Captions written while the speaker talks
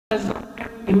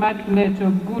Immaculate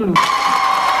of Gulu.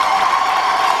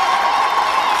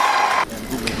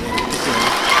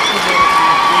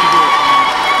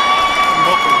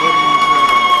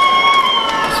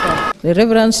 The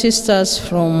Reverend Sisters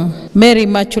from Mary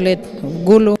Immaculate of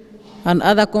Gulu and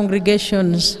other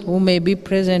congregations who may be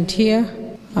present here,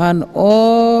 and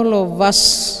all of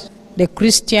us, the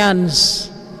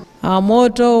Christians,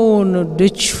 Amoto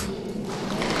Unuduchu.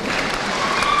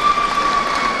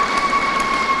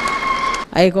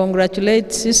 I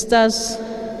congratulate sisters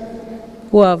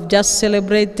who have just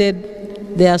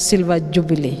celebrated their Silver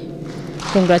Jubilee.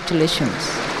 Congratulations.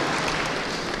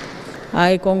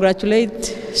 I congratulate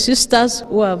sisters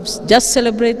who have just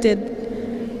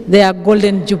celebrated their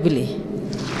Golden Jubilee.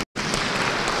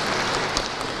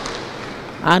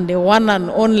 And the one and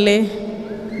only,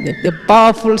 the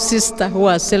powerful sister who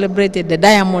has celebrated the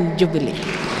Diamond Jubilee.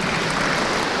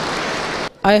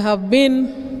 I have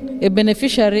been a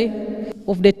beneficiary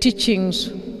of the teachings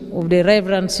of the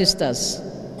Reverend Sisters,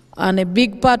 and a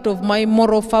big part of my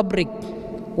moral fabric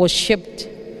was shaped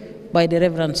by the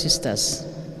Reverend Sisters.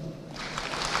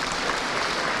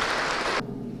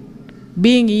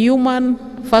 Being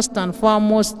human, first and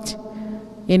foremost,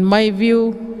 in my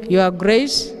view, Your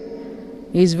Grace,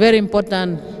 is very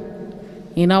important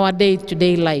in our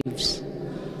day-to-day lives.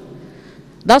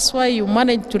 That's why you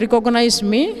managed to recognize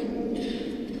me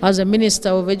as a Minister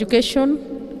of Education.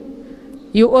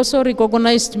 You also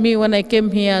recognized me when I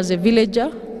came here as a villager,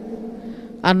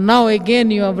 and now again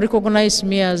you have recognized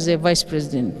me as a Vice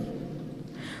President.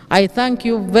 I thank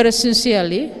you very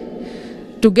sincerely,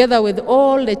 together with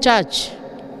all the church,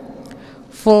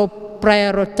 for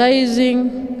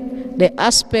prioritizing the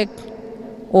aspect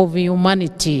of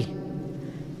humanity.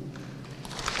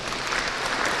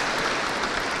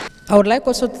 I would like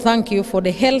also to thank you for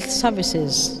the health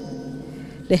services,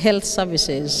 health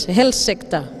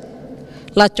sector,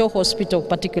 Lacho Hospital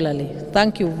particularly.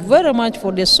 Thank you very much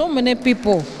for the so many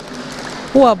people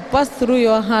who have passed through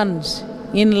your hands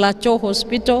in Lacho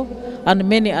Hospital and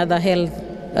many other health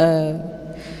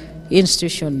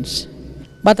institutions.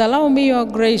 But allow me, Your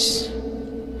Grace,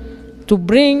 to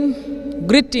bring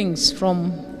greetings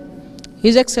from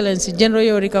His Excellency General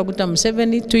Yoweri Kaguta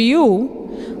Museveni to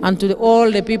you and to all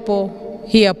the people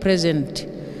here present.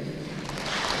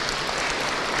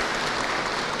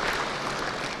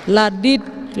 Ladit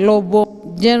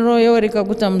Lobo General Yoweri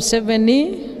Kaguta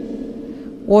Museveni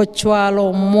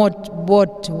Ochwalo Mot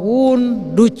Bot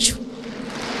Wun Duchu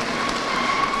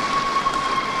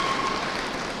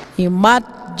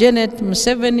Imat Janet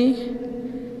Museveni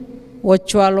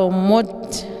Ochwalo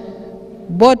Mot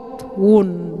Bot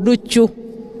Wun Duchu.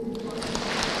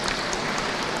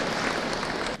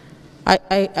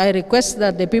 I request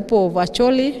that the people of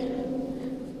Acholi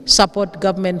support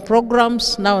government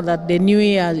programs now that the new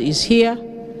year is here.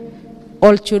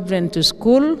 All children to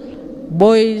school,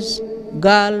 boys,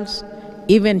 girls,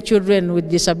 even children with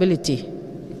disability.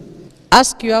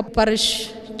 Ask your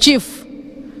parish chief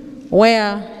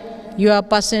where your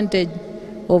percentage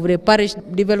of the parish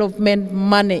development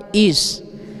money is,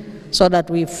 so that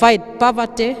we fight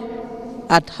poverty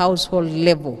at household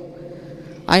level.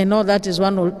 I know that is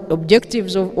one of the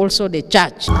objectives of also the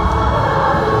church.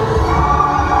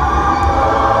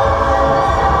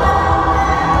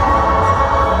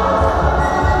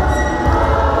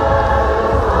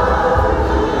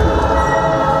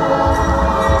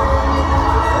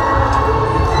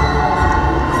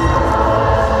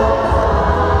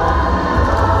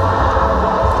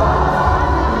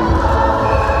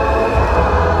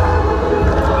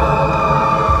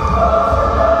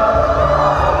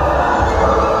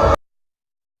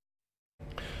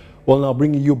 Well, now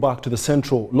bringing you back to the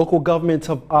central, local governments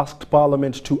have asked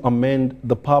Parliament to amend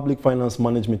the Public Finance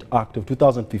Management Act of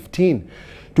 2015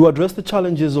 to address the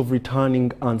challenges of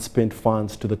returning unspent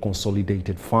funds to the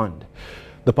Consolidated Fund.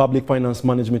 The Public Finance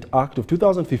Management Act of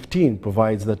 2015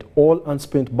 provides that all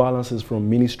unspent balances from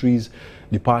ministries,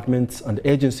 departments and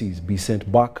agencies be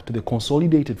sent back to the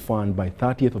Consolidated Fund by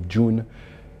 30th of June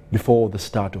before the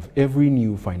start of every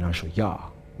new financial year.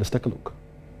 Let's take a look.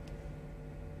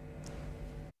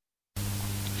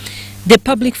 The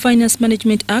Public Finance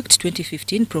Management Act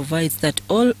 2015 provides that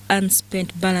all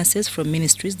unspent balances from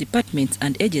ministries, departments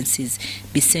and agencies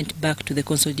be sent back to the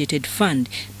Consolidated Fund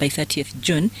by 30th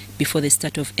June before the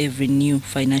start of every new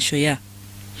financial year.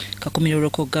 Kakumiro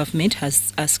local government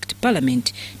has asked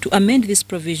Parliament to amend this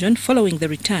provision following the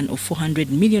return of 400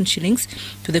 million shillings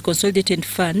to the Consolidated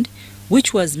Fund,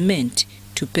 which was meant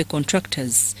to pay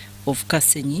contractors of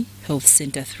Kasenyi Health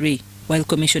Centre 3. While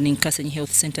commissioning Kasenyi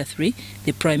Health Centre 3,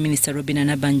 the Prime Minister Robina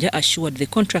Nabanja assured the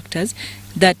contractors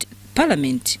that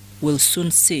Parliament will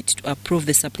soon sit to approve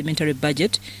the supplementary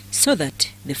budget so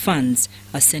that the funds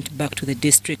are sent back to the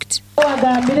district.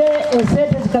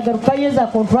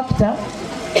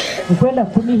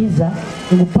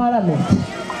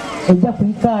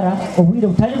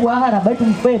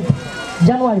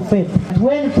 January, Feb.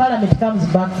 When Parliament comes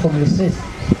back from recess,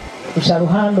 we shall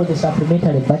handle the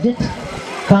supplementary budget.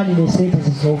 Candidates say it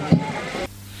is okay.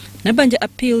 Nabanja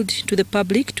appealed to the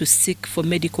public to seek for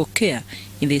medical care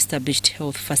in the established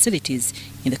health facilities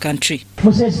in the country.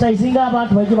 Musensitizinga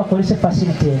abantu bajje bakolese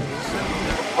facility.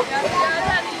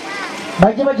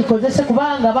 Bajje bagikozese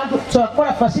kubanga abantu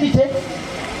twakola facility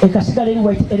ekasigala eri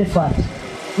white elephant.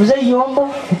 Muze yombo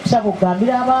kusaba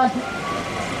okugambira abantu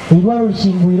eirwalo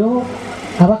likingwiro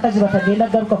abakazi batagenda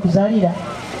garuka kuzalira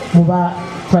mu ba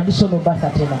traditional birth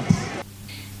attendants.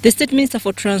 The State Minister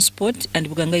for Transport and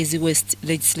Bugangaizi West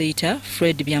legislator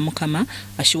Fred Byamukama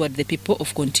assured the people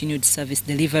of continued service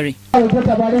delivery.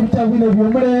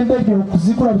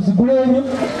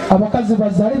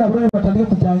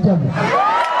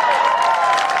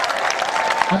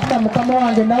 Atina mukama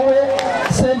wange nawe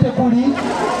sente kuli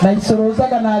na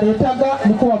isorozaga na letaga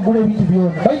niko wagule vitu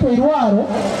byona baitwa irwaro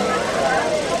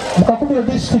mukakubira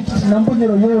district na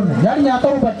mbonyero yona yali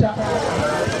nyakarubata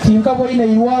tinkabo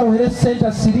ine irwaro hele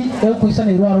center siri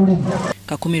ekuisana irwaro uli.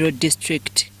 Kakumiro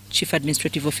District Chief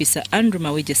Administrative Officer Andrew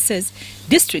Maweje says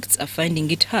districts are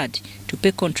finding it hard to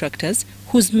pay contractors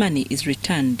whose money is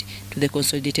returned to the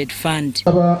consolidated fund.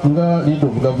 Nga lead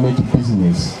of government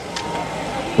business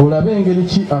olabe engeri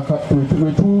ki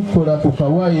wetukola ku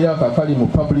kawaayiro akakali mu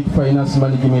Public Finance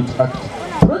Management Act.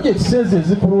 Projects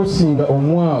ezikulosinga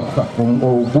omwaka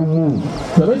ogumu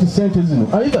tulabe nti sente zino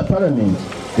either Parliament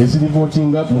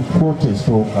ezirivotinga mu protest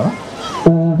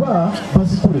oba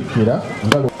bazitulekera.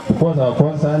 Because our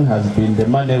concern has been the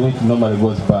money which normally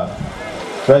goes back.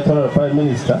 Right, Honourable Prime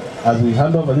Minister, as we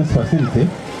hand over this facility,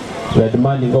 we are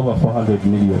demanding over 400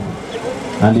 million.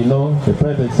 And you know, the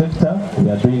private sector,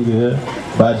 we are doing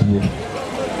badly.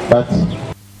 But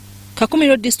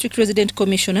Kakumiro District Resident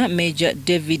Commissioner Major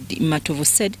David Matovu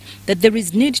said that there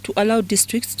is need to allow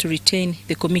districts to retain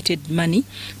the committed money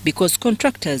because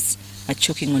contractors are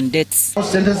choking on debts.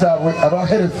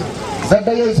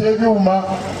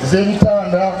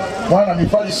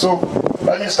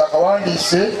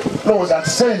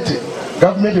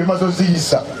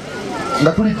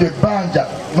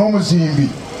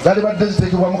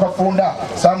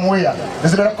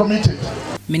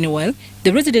 Meanwhile,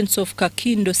 the residents of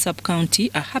Kakindo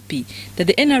sub-county are happy that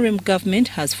the NRM government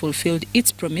has fulfilled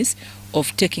its promise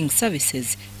of taking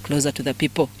services closer to the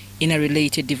people. In a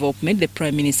related development, the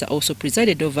Prime Minister also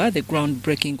presided over the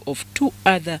groundbreaking of 2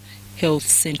 other health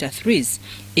center 3s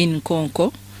in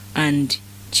Konko and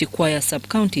Chikwaya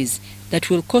sub-counties that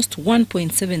will cost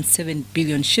 1.77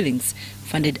 billion shillings,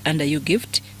 funded under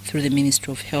UGIFT through the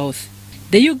Ministry of Health.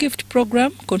 The UGIFT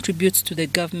program contributes to the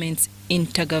government's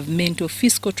Intergovernmental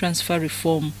Fiscal Transfer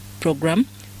Reform program,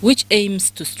 which aims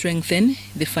to strengthen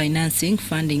the financing,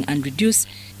 funding and reduce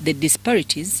the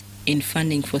disparities in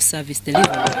funding for service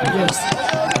delivery across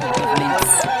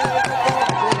governments.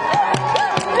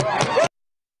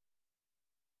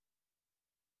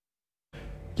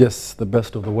 Yes, the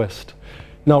best of the West.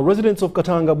 Now, residents of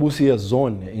Katanga Busia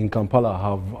zone in Kampala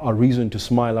have a reason to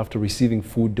smile after receiving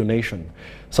food donation.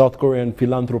 South Korean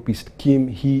philanthropist Kim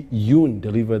Hee-yoon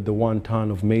delivered the 1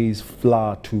 ton of maize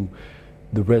flour to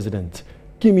the residents.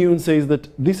 Kim Hee-yoon says that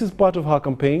this is part of her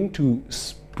campaign to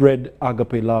spread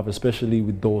agape love, especially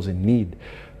with those in need.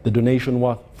 The donation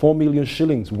worth 4 million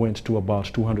shillings went to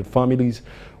about 200 families,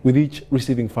 with each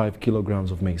receiving 5 kilograms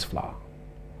of maize flour.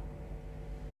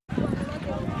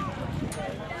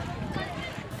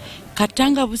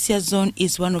 Katanga Busia zone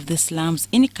is one of the slums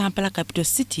in Kampala capital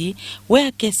city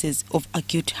where cases of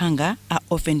acute hunger are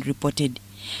often reported.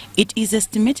 It is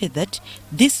estimated that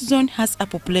this zone has a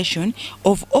population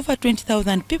of over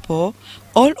 20,000 people,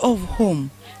 all of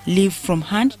whom live from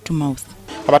hand to mouth.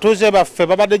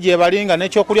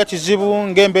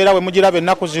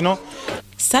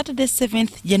 Saturday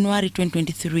 7th January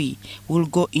 2023 will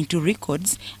go into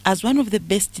records as one of the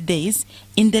best days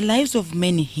in the lives of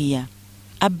many here.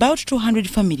 About 200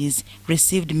 families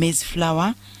received maize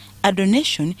flour, a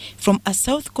donation from a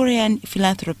South Korean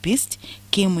philanthropist,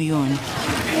 Kim Hee-yoon.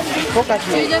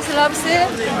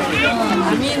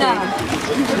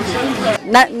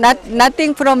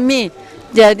 Nothing from me.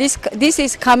 Yeah, this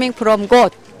is coming from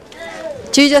God.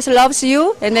 Jesus loves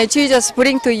you, and then Jesus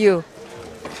bring to you.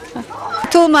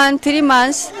 2 months, 3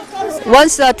 months.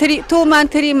 Once 2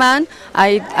 months, 3 months,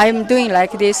 I'm doing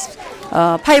like this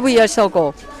 5 years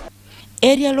ago.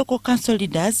 area local council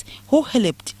leaders who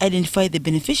helped identify the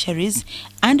beneficiaries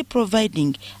and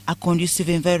providing a conducive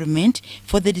environment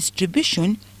for the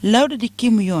distribution, lauded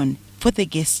Kim Yon for the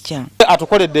gesture.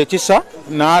 Atukoledde ekisa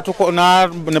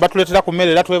ne batuleetera ku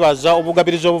mmere era twebaza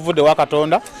obugabirizi obuvudde wa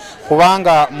Katonda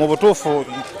kubanga mu butuufu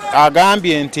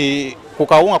agambye nti ku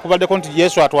kawunga kubaddeko nti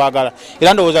Yesu atwagala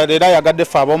era ndowooza era yagadde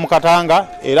ffe ab'omu Katanga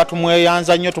era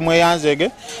tumweyanza nnyo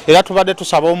tumweyanzege era tubadde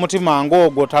tusaba omutima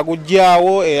ng'ogwo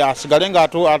taguggyaawo asigale nga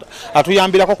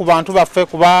atuyambirako ku bantu baffe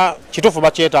kuba kituufu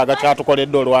bakyetaaga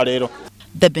kyatukoledde olwaleero.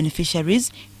 The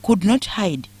beneficiaries could not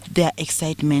hide their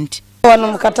excitement.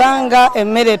 Wano mu Katanga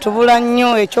emmere tubula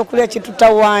nnyo ekyokulya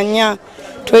kitutawaanya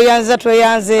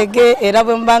tweyanzege era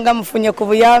bwe mbanga mufunye ku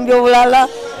buyambi obulala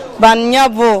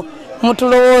bannyabo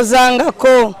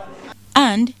mutulowoozangako.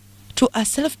 And to a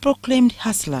self-proclaimed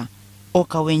hustler,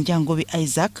 Okawenja Ngobi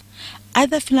Isaac,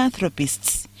 other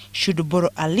philanthropists should borrow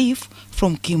a leaf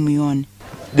from Kim Yon.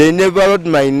 They never wrote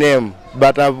my name,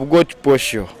 but I've got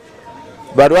posho.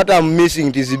 But what I'm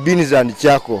missing is beans and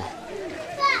charcoal.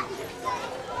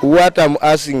 What I'm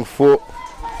asking for,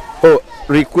 or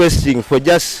requesting for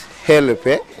just help,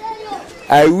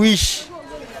 I wish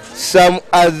some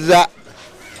other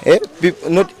people,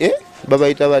 not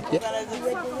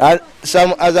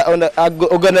some other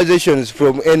organizations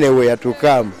from anywhere to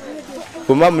come.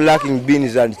 For I'm lacking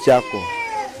beans and charcoal.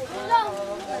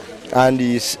 And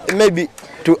maybe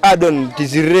to add on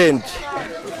this rent.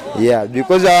 Yeah,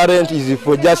 because our rent is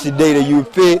for just a day. You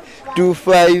pay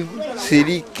 2,500,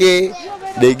 3K.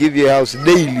 They give you a house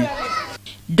daily.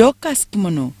 Dorcas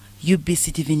Kimono,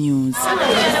 UBC TV News.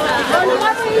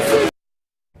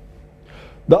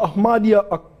 The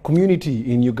Ahmadiyya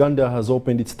community in Uganda has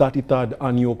opened its 33rd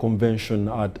annual convention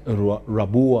at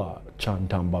Rabua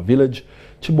Chantamba village,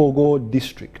 Chiboga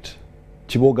district.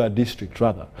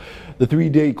 The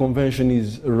three-day convention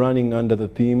is running under the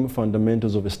theme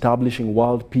Fundamentals of Establishing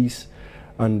World Peace,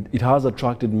 and it has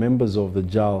attracted members of the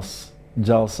Jalsa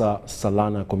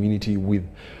Salana community with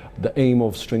the aim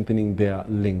of strengthening their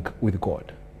link with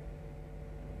God.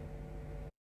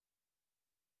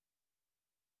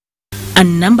 A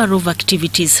number of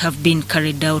activities have been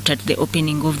carried out at the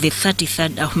opening of the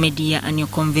 33rd Ahmadiyya Annual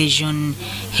Convention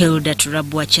held at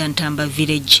Rabua Chantamba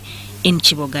village in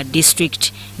Chiboga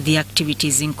district. The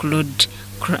activities include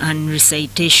Quran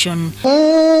recitation,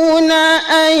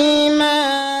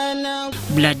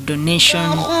 blood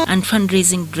donation and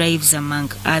fundraising drives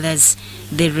among others.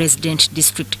 The resident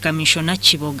district commissioner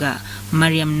Chiboga,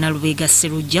 Mariam Nalwega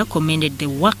Seruja, commended the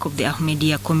work of the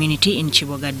Ahmadiyya community in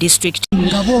Chiboga district.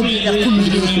 Nga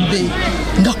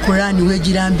Quran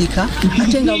wegirambika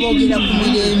ate nga boogera ku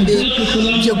mirembe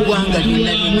gy'eggwanga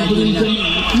lyonna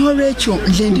n'olwekyo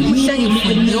nze ndi musanyufu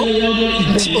nnyo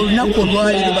nti olunaku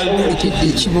olwaleero balutuletedde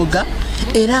ekiboga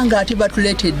era ng'ate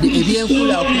batuletedde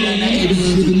ebyenkulaakulana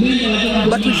ebingi.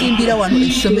 Batuzimbira wano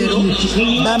essomero,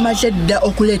 bamaze dda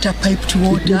okuleeta piped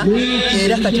water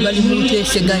era kati bali mu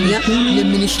nteeseganya ne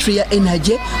Ministry ya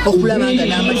Energy okulaba nga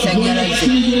n'amasanyalaze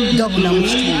gabuna mu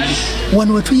kitundu.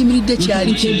 Wano we tuyimiridde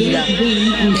kyali kibira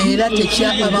era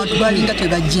abantu balinga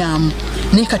tebajjaamu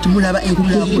naye kati mulaba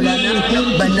enkulaakulana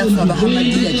bannaffe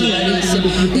Abahamadiya gye baleese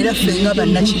era ffe nga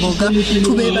bannakiboga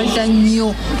tubeebaza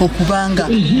nnyo okubanga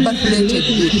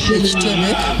batuleetedde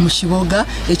ekitebe mu kiboga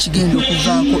ekigenda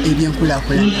okuvaako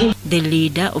ebyenkulaakulana. The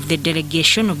leader of the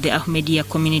delegation of the Ahmadiyya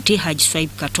community, Haj Swaib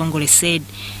Katongole, said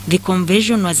the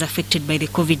convention was affected by the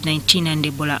COVID-19 and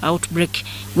Ebola outbreak,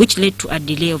 which led to a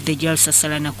delay of the Jalsa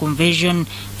Salana convention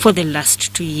for the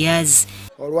last 2 years.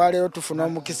 Olwaleero tufuna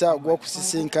omukisa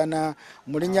ogw'okusisinkana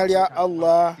mu linnya lya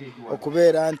Allah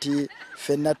okubeera nti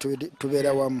ffenna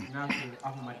tubeera wamu.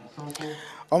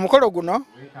 Omukolo guno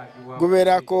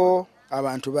gubeerako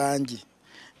abantu bangi,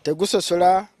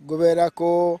 tegusosola,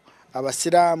 gubeerako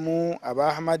abasiraamu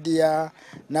Abahmadiyya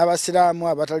n'abasiraamu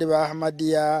abatali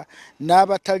Bahmadiyya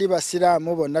n'abatali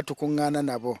basiraamu bonna tukuŋŋaana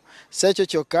nabo. Si ekyo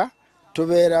kyokka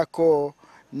tubeerako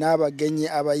n'abagenyi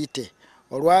abayite.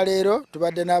 Olwaleero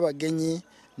tubadde n'abagenyi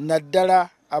naddala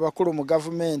abakulu mu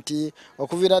gavumenti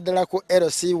okuviira ddala ku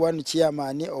LC1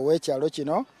 chairman ow'ekyalo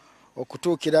kino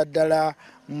okutuukira ddala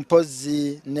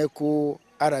mpozzi ne ku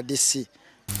RDC.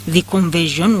 The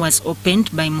convention was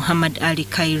opened by Muhammad Ali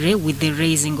Kaire with the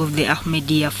raising of the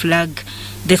Ahmadiyya flag.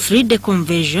 The three-day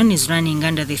convention is running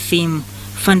under the theme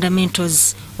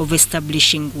Fundamentals of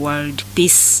Establishing World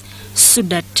Peace.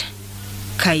 Sudat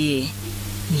Kaye,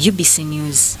 UBC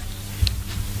News.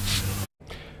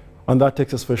 And that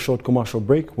takes us for a short commercial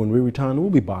break. When we return, we'll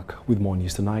be back with more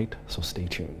news tonight, so stay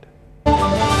tuned.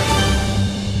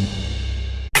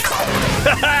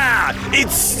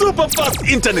 It's super fast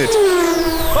internet.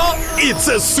 Oh, it's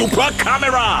a super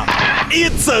camera.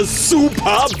 It's a super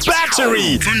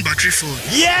battery. Phone battery full.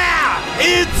 Yeah,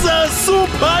 it's a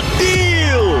super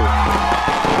deal.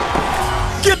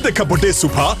 Get the Capote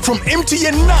Super from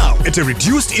MTN now at a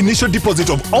reduced initial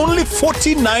deposit of only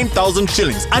 49,000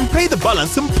 shillings and pay the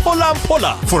balance in Pola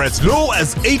for as low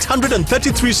as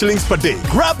 833 shillings per day.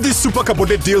 Grab this Super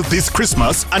Capote deal this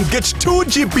Christmas and get 2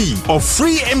 GB of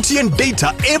free MTN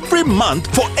data every month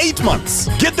for 8 months.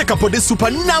 Get the Capote Super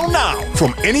now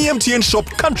from any MTN shop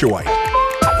countrywide.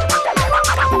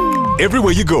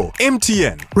 Everywhere you go,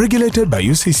 MTN. Regulated by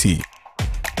UCC.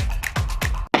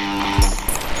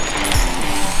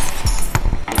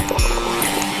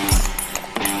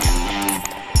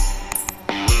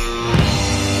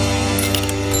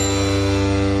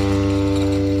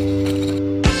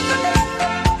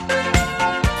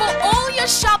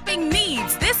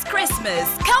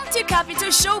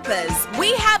 Capital Shoppers,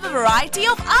 we have a variety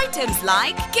of items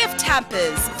like gift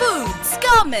hampers, foods,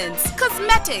 garments,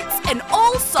 cosmetics, and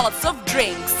all sorts of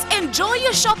drinks. Enjoy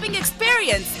your shopping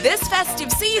experience this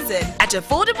festive season at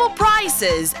affordable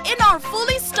prices in our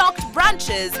fully stocked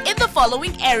branches in the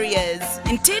following areas: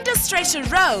 in Tinder Station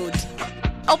Road,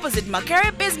 opposite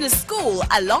Makere Business School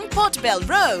along Portbell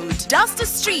Road, Duster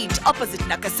Street opposite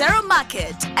Nakasero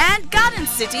Market, and Garden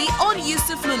City on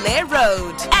Yusuf Lule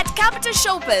Road. At Capital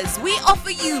Shoppers, we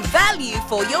offer you value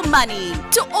for your money.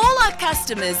 To all our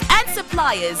customers and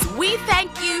suppliers, we thank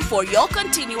you for your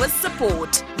continuous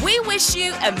support. We wish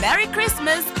you a Merry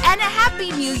Christmas and a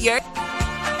Happy New Year.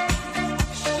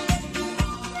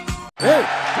 Hey!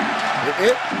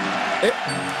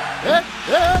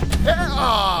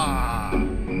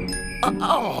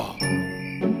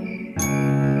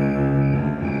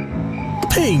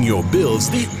 Paying your bills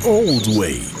the old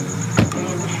way.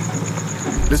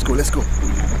 Let's go.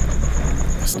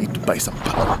 Just need to buy some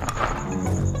power.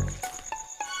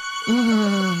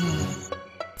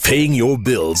 Paying your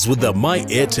bills with the My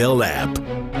Airtel app.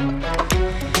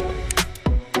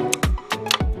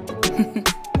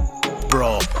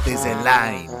 Bro, there's a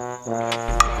line.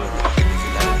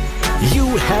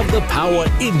 You have the power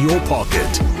in your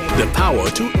pocket. The power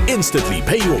to instantly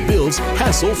pay your bills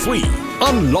hassle-free.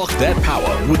 Unlock that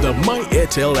power with the My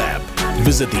Airtel app.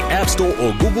 Visit the App Store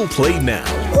or Google Play now.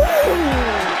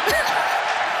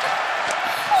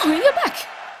 Oh, you're back.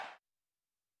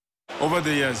 Over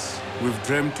the years, we've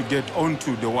dreamed to get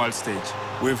onto the world stage.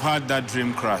 We've had that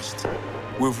dream crushed.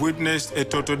 We've witnessed a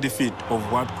total defeat of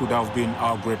what could have been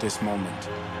our greatest moment.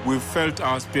 We've felt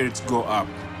our spirits go up,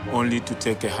 only to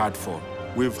take a hard fall.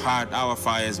 We've had our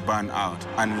fires burn out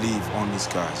and leave only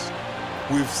scars.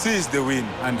 We've seized the wind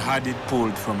and had it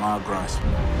pulled from our grasp.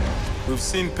 We've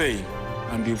seen pain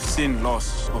and we've seen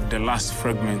loss of the last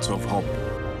fragments of hope.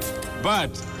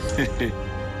 But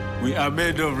we are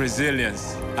made of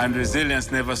resilience, and resilience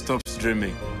never stops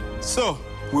dreaming. So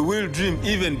we will dream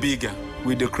even bigger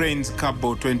with the Cranes Cup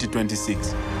Bowl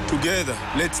 2026. Together,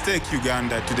 let's take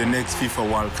Uganda to the next FIFA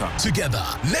World Cup. Together,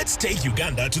 let's take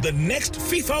Uganda to the next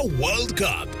FIFA World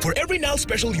Cup. For every Now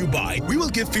Special you buy, we will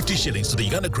give 50 shillings to the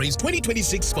Uganda Cranes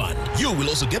 2026 fund. You will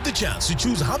also get the chance to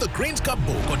choose how the Cranes Cup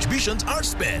Bowl contributions are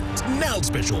spent. Now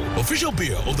Special, official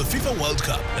beer of the FIFA World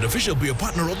Cup and official beer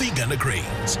partner of the Uganda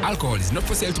Cranes. Alcohol is not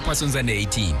for sale to persons under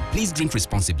 18. Please drink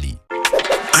responsibly.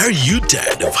 Are you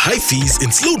tired of high fees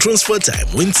and slow transfer time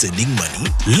when sending money?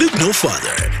 Look no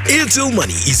further. Airtel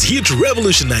Money is here to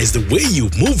revolutionize the way you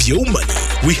move your money.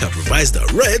 We have revised our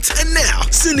rates, and now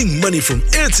sending money from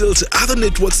Airtel to other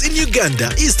networks in Uganda,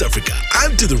 East Africa,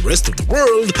 and to the rest of the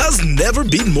world has never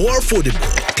been more affordable.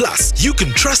 Plus, you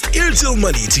can trust Airtel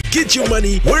Money to get your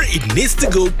money where it needs to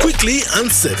go quickly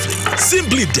and safely.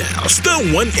 Simply dial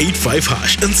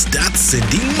 *185# and start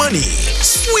sending money.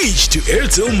 Switch to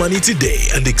Airtel Money today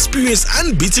and experience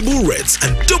unbeatable rates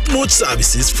and top-notch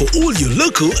services for all your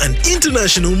local and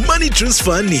international money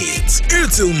transfer needs.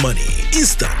 Airtel Money.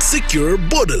 Instant, secure,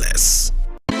 borderless.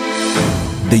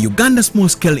 The Uganda Small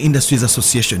Scale Industries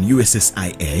Association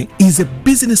USSIA is a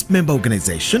business member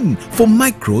organization for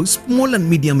micro, small and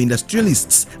medium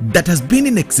industrialists that has been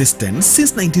in existence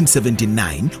since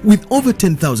 1979 with over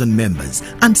 10,000 members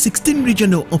and 16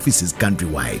 regional offices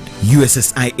countrywide.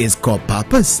 USSIA's core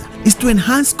purpose is to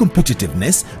enhance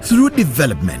competitiveness through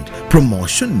development,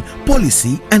 promotion,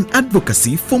 policy and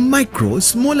advocacy for micro,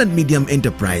 small and medium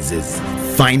enterprises.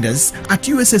 Find us at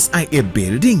USSIA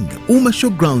Building,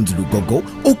 Umasho Grounds, Lugogo,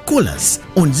 or call us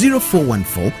on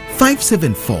 0414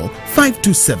 574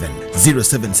 527,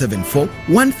 0774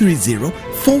 130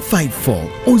 454,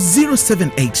 or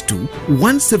 0782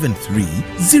 173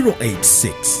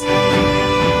 086.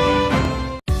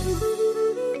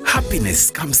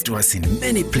 happiness comes to us in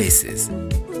many places.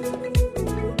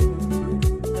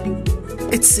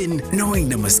 It's in knowing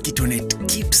the mosquito net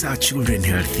keeps our children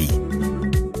healthy.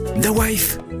 The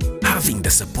wife having the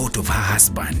support of her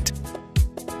husband.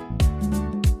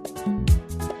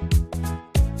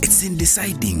 It's in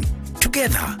deciding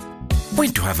together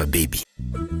when to have a baby.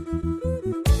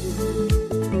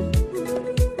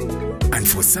 And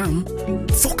for some,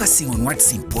 focusing on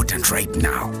what's important right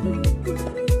now.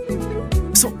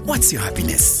 So what's your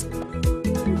happiness?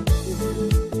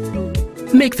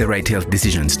 Make the right health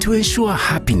decisions to ensure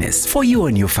happiness for you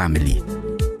and your family.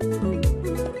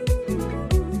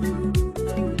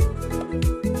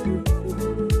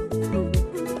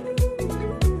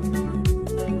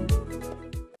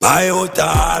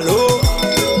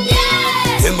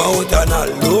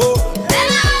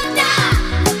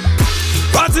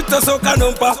 Soka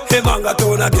nompa hemanga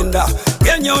tona genda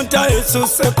genyonta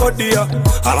esuse kodia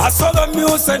abasoga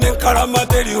myuse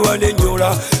nenkalamateri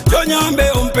wanenyola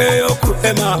jonyambe umpe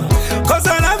okuhema cause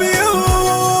I love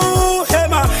you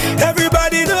hema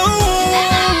everybody know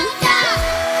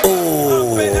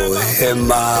oh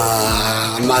hema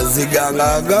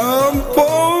maziganga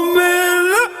gampomela.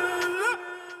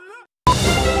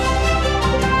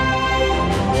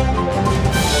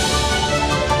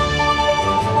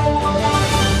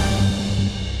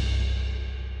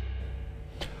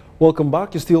 Welcome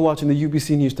back. You're still watching the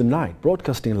UBC News Tonight,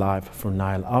 broadcasting live from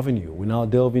Nile Avenue. We now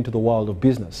delve into the world of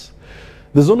business.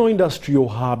 The Zono Industrial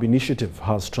Hub initiative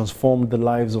has transformed the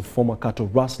lives of former cattle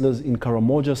rustlers in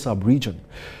Karamoja sub-region.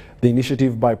 The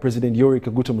initiative by President Yoweri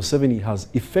Kaguta Museveni has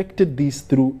effected this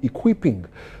through equipping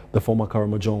the former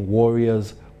Karamojong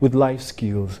warriors with life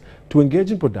skills to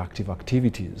engage in productive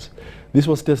activities. This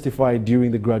was testified during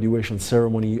the graduation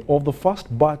ceremony of the first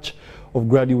batch of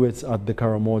graduates at the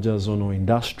Karamoja Zono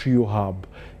Industrial Hub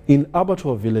in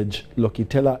Abattoir Village,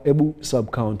 Lokitela Ebu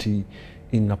Sub-County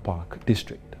in Napak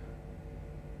District.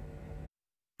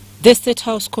 The State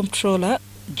House Comptroller,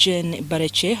 Jane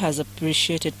Bareche, has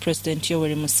appreciated President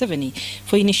Yoweri Museveni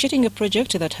for initiating a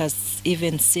project that has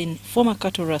even seen former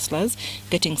cattle rustlers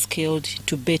getting skilled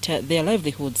to better their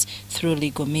livelihoods through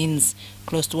legal means.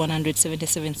 Close to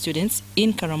 177 students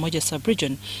in Karamoja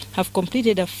sub-region have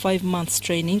completed a 5-month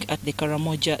training at the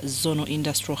Karamoja Zono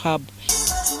Industrial Hub.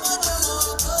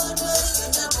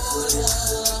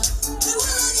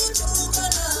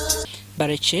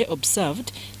 Bareche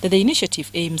observed that the initiative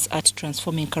aims at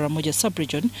transforming Karamoja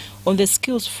sub-region on the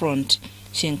skills front.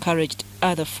 She encouraged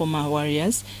other former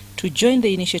warriors to join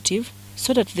the initiative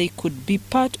so that they could be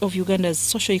part of Uganda's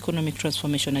socio-economic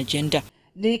transformation agenda.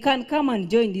 They can come and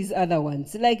join these other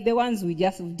ones, like the ones we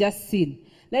just seen.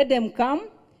 Let them come,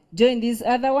 join these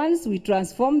other ones, we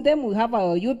transform them, we have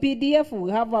our UPDF, we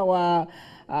have our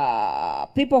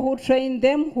people who train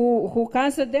them, who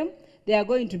counsel them. They are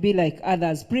going to be like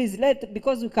others. Please,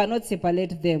 because we cannot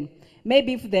separate them.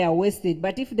 Maybe if they are wasted,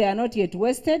 but if they are not yet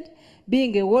wasted,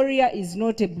 being a warrior is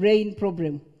not a brain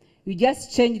problem. You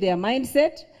just change their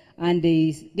mindset and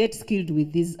they get skilled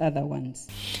with these other ones.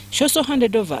 She also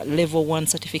handed over Level 1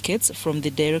 certificates from the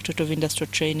Directorate of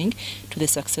Industrial Training to the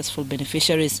successful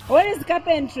beneficiaries. Where is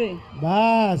carpentry?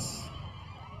 Bas.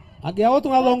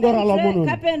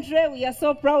 Carpentry, we are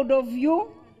so proud of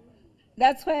you.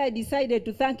 That's why I decided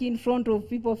to thank you in front of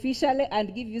people officially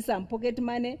and give you some pocket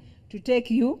money to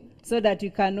take you so that you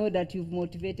can know that you've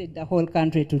motivated the whole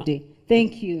country today.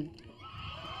 Thank you.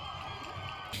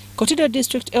 Kotido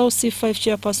District LC5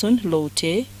 Chairperson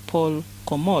Loute Paul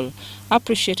Komol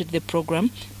appreciated the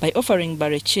program by offering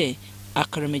Bareche a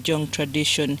Karamojong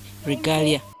tradition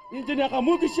regalia. Engineer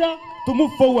Kamukisha to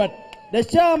move forward. The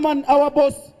chairman, our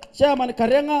boss, Chairman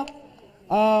Karenga,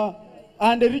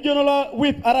 and the regional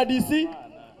whip RDC,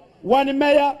 one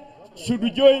mayor should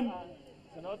join.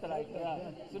 Not like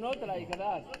that. Not like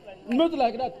that. Not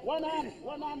like that. One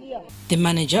hand here. The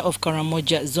manager of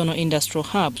Karamoja Zono Industrial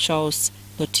Hub, Charles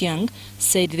Lotiang,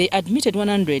 said they admitted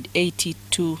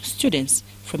 182 students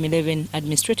from 11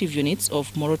 administrative units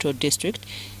of Moroto District,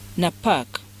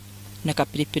 Napak,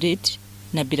 Nakapiripirit,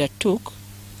 Nabiratuk,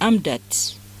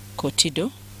 Amdat,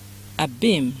 Kotido,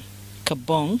 Abim,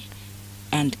 Kabong,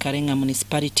 and Karenga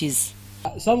municipalities.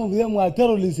 Some of them were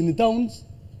terrorists in the towns.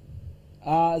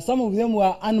 Some of them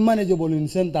were unmanageable in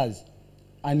centers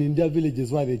and in their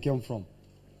villages where they came from.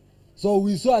 So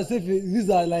we saw as if these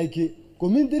are like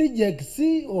community rejects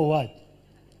or what.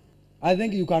 I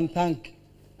think you can thank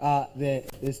the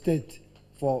state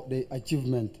for the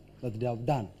achievement that they have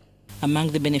done. Among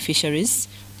the beneficiaries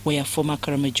were former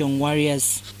Karamojong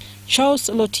warriors. Charles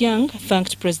Lotiang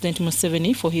thanked President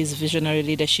Museveni for his visionary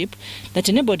leadership that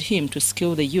enabled him to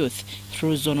skill the youth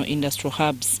through zonal industrial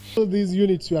hubs. All these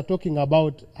units we are talking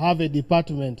about have a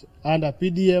department under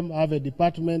PDM, have a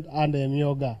department under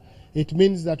Myoga. It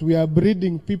means that we are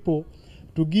breeding people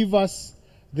to give us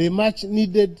the much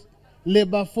needed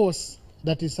labor force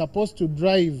that is supposed to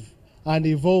drive and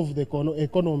evolve the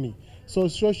economy. So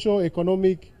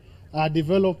socio-economic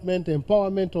development,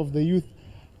 empowerment of the youth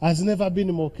has never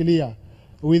been more clear.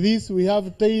 With this, we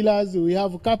have tailors, we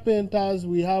have carpenters,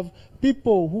 we have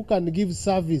people who can give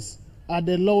service at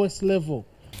the lowest level.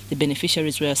 The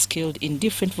beneficiaries were skilled in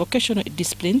different vocational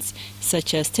disciplines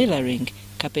such as tailoring,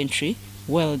 carpentry,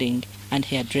 welding, and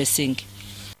hairdressing.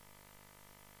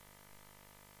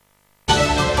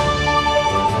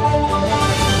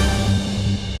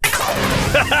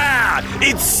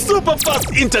 It's super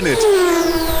fast internet.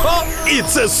 Oh,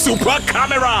 it's a super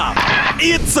camera.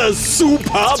 It's a super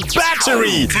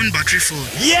battery. Phone battery full.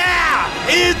 Yeah,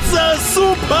 it's a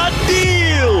super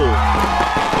deal.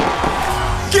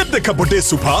 Get the Kabode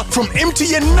Super from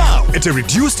MTN now at a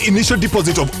reduced initial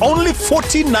deposit of only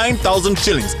 49,000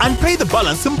 shillings and pay the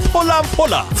balance in Pola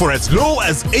for as low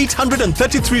as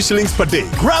 833 shillings per day.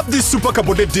 Grab this Super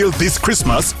Kabode deal this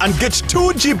Christmas and get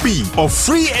 2 GB of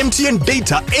free MTN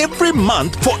data every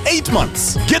month for 8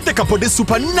 months. Get the Kabode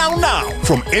Super now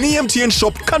from any MTN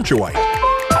shop countrywide.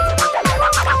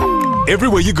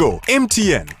 Everywhere you go,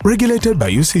 MTN. Regulated by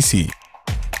UCC.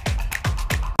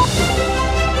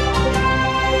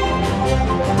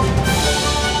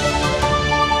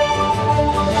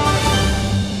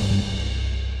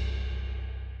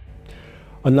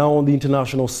 And now on the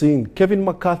international scene, Kevin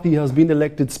McCarthy has been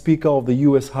elected Speaker of the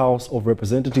U.S. House of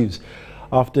Representatives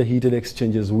after heated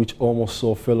exchanges which almost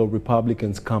saw fellow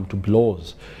Republicans come to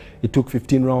blows. It took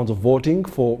 15 rounds of voting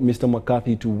for Mr.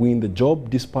 McCarthy to win the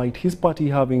job despite his party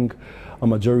having a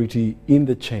majority in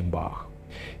the chamber.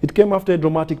 It came after a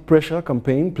dramatic pressure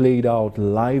campaign played out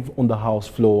live on the House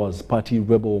floor as party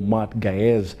rebel Matt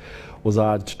Gaetz was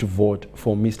urged to vote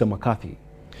for Mr. McCarthy.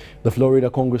 The Florida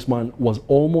congressman was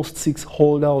almost 6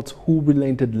 holdouts who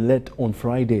relented late on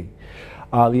Friday.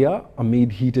 Earlier,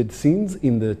 amid heated scenes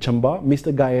in the chamber,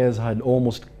 Mr. Gaetz had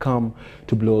almost come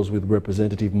to blows with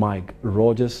Representative Mike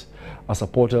Rogers, a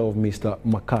supporter of Mr.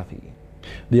 McCarthy.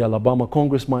 The Alabama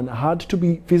congressman had to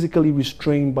be physically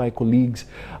restrained by colleagues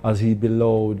as he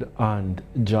bellowed and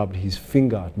jabbed his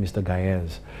finger at Mr.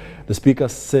 Gaetz. The Speaker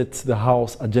sets the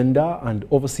House agenda and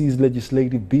oversees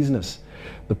legislative business.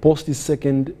 The post is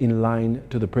second in line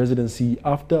to the presidency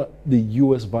after the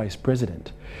U.S. Vice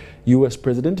President. U.S.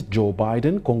 President Joe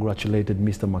Biden congratulated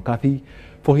Mr. McCarthy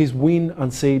for his win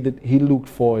and said that he looked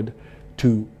forward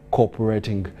to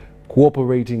cooperating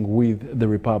with the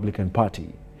Republican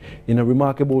Party. In a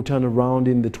remarkable turnaround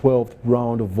in the 12th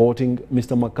round of voting,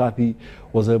 Mr. McCarthy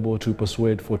was able to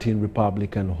persuade 14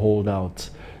 Republican holdouts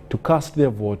to cast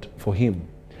their vote for him.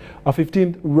 A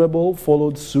 15th rebel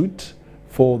followed suit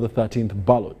for the 13th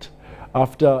ballot.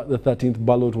 After the 13th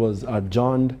ballot was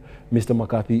adjourned, Mr.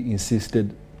 McCarthy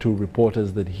insisted to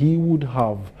reporters that he would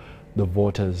have the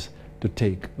voters to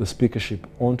take the speakership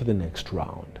on to the next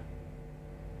round.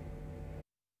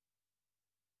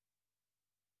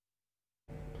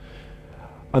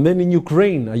 And then in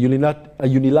Ukraine, a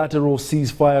unilateral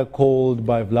ceasefire called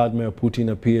by Vladimir Putin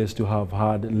appears to have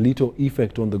had little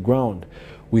effect on the ground,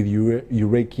 with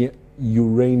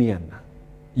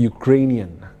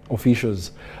Ukrainian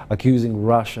officials accusing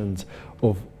Russians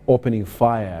of opening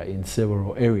fire in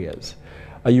several areas.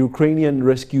 A Ukrainian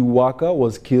rescue worker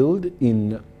was killed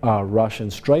in a Russian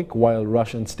strike, while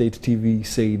Russian state TV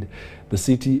said the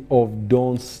city of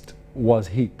Donetsk was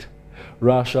hit.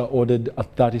 Russia ordered a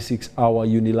 36-hour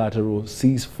unilateral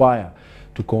ceasefire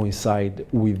to coincide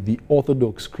with the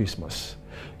Orthodox Christmas.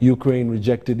 Ukraine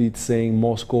rejected it, saying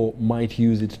Moscow might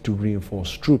use it to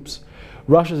reinforce troops.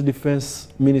 Russia's defense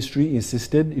ministry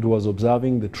insisted it was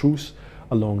observing the truce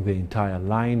along the entire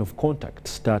line of contact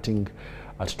starting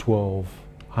at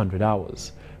 1200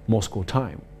 hours Moscow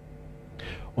time.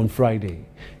 On Friday,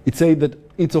 it said that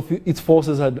its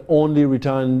forces had only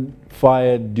returned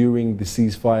fire during the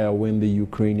ceasefire when the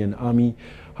Ukrainian army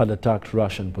had attacked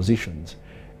Russian positions.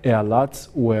 Air alerts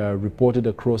were reported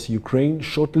across Ukraine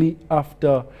shortly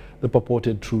after the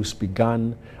purported truce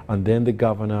began, and then the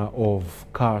governor of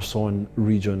Kherson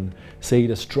region said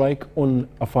a strike on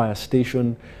a fire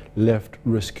station left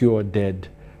rescuers dead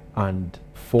and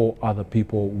 4 other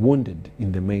people wounded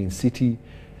in the main city,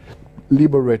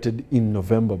 liberated in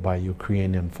November by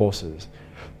Ukrainian forces.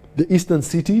 The eastern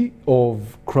city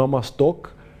of Kramatorsk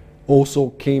also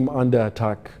came under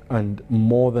attack and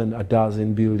more than a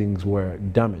dozen buildings were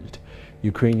damaged.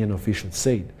 Ukrainian officials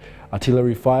said.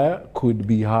 Artillery fire could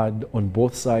be heard on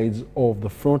both sides of the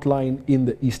front line in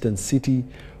the eastern city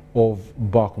of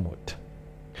Bakhmut,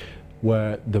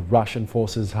 where the Russian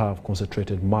forces have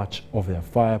concentrated much of their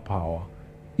firepower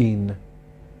in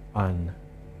an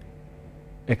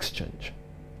exchange.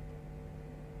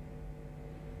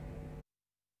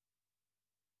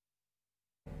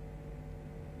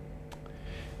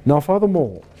 Now,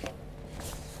 furthermore,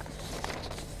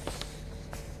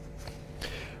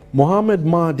 Mohammed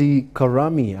Mahdi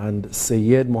Karami and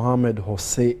Sayed Mohammed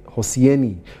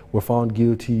Hosseini were found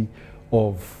guilty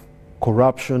of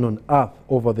corruption on earth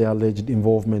over their alleged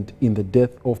involvement in the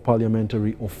death of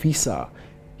parliamentary officer.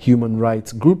 Human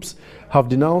rights groups have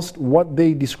denounced what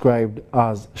they described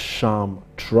as sham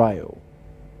trial.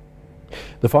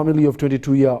 The family of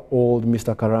 22-year-old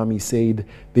Mr. Karami said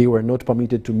they were not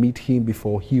permitted to meet him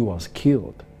before he was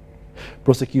killed.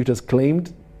 Prosecutors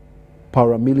claimed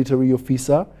paramilitary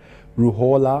officer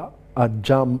Ruhola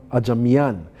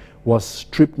Ajamian was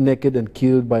stripped naked and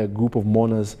killed by a group of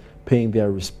mourners paying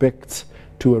their respects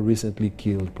to a recently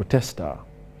killed protester.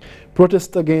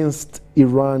 Protests against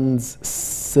Iran's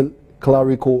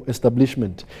clerical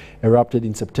establishment erupted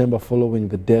in September following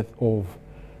the death of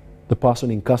the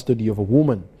person in custody of a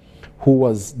woman who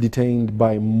was detained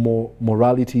by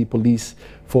morality police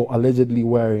for allegedly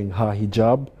wearing her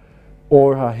hijab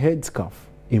or her headscarf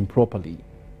improperly.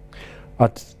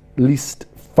 At least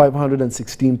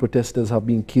 516 protesters have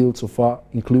been killed so far,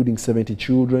 including 70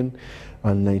 children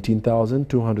and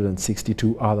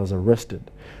 19,262 others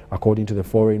arrested, according to the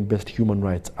foreign-based human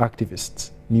rights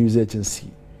activists news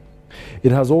agency.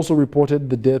 It has also reported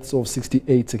the deaths of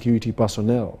 68 security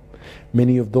personnel.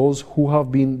 Many of those who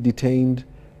have been detained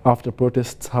after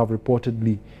protests have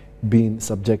reportedly been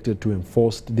subjected to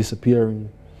enforced disappearing,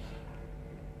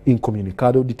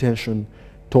 incommunicado detention,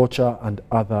 torture, and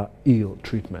other ill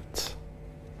treatment.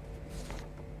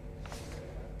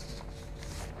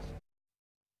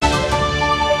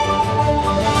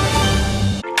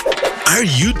 Are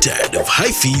you tired of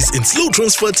high fees and slow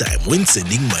transfer time when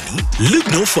sending money? Look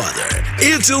no further.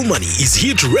 Airtel Money is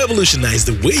here to revolutionize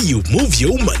the way you move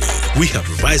your money. We have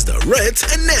revised our rates,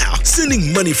 and now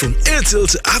sending money from Airtel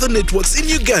to other networks in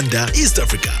Uganda, East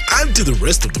Africa, and to the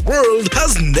rest of the world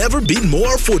has never been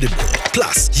more affordable.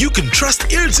 Plus, you can trust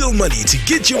Airtel Money to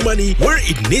get your money where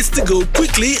it needs to go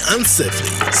quickly and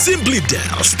safely. Simply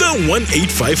dial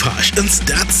 *185# and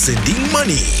start sending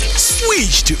money.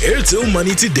 Switch to Airtel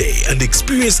Money today and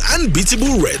experience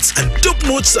unbeatable rates and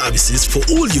top-notch services for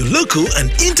all your local and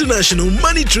international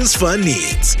money transfer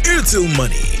needs. Airtel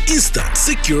Money. Instant,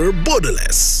 secure,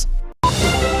 borderless.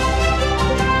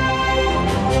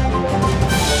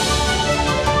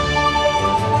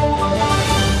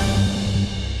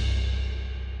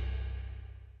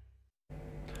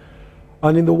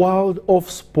 And in the world of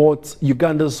sports,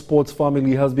 Uganda's sports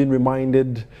family has been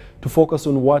reminded to focus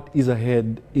on what is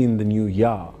ahead in the new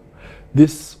year.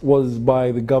 This was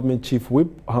by the government chief whip,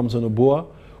 Hamson Obua,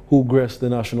 who graced the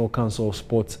National Council of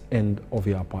Sports end of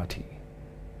year party.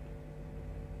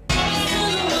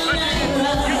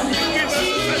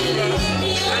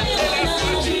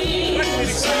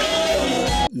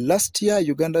 Last year,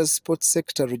 Uganda's sports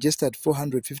sector registered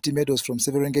 450 medals from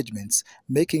several engagements,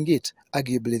 making it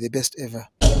arguably the best ever.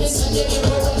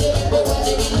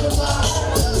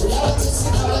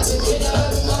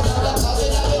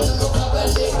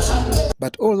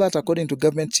 But all that, according to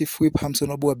Government Chief Whip Hamson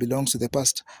Obua, belongs to the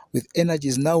past, with energy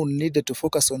is now needed to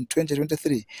focus on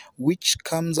 2023, which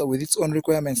comes with its own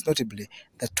requirements, notably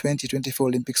the 2024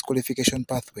 Olympics qualification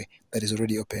pathway that is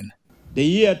already open. The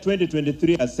year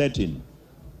 2023 has set in.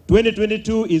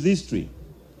 2022 is history.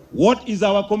 What is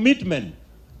our commitment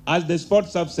as the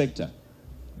sports subsector?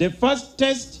 The first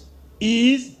test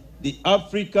is the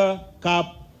Africa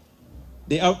Cup,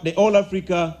 the All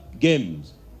Africa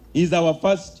Games is our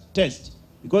first test,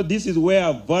 because this is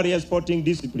where various sporting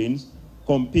disciplines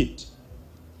compete.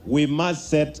 We must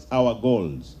set our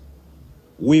goals.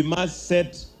 We must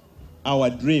set our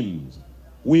dreams.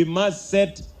 We must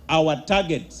set our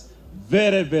targets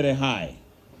very, very high.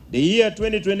 The year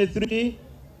 2023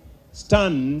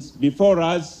 stands before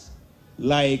us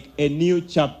like a new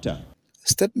chapter.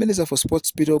 State Minister for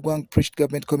Sports Peter Ogwang preached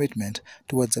government commitment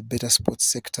towards a better sports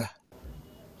sector.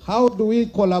 How do we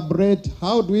collaborate?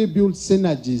 How do we build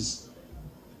synergies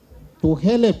to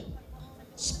help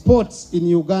sports in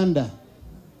Uganda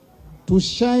to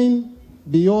shine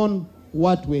beyond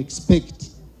what we expect?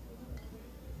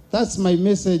 That's my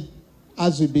message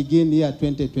as we begin year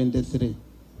 2023.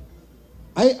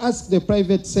 I ask the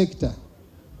private sector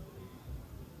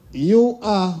you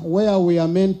are where we are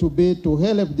meant to be to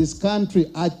help this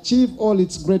country achieve all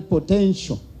its great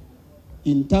potential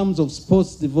in terms of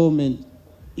sports development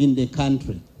in the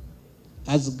country.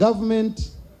 As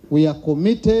government, we are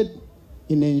committed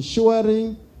in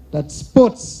ensuring that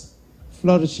sports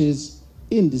flourishes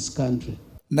in this country.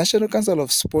 National Council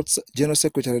of Sports General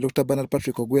Secretary Dr. Bernard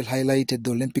Patrick Ogwell highlighted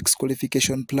the Olympics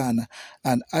qualification plan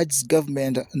and urged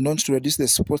government not to reduce the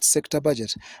sports sector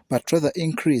budget, but rather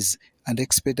increase and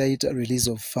expedite release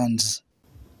of funds.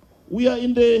 We are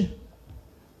in the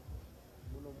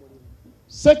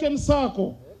second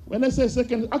circle. When I say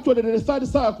second, actually the third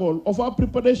circle of our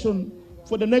preparation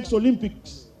for the next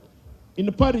Olympics in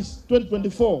Paris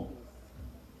 2024.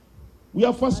 We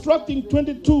are fast-tracking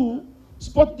 22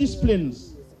 sport disciplines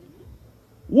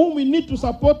whom we need to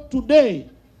support today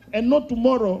and not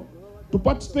tomorrow to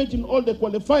participate in all the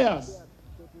qualifiers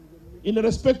in the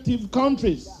respective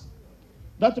countries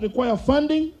that require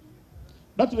funding,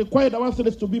 that require our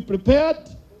athletes to be prepared,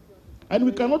 and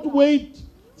we cannot wait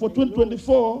for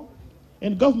 2024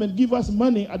 and government give us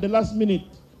money at the last minute.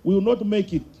 We will not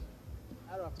make it.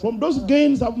 From those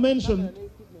gains I've mentioned,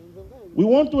 we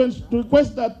want to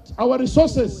request that our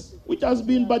resources, which has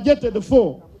been budgeted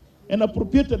for and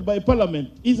appropriated by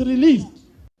Parliament, is released.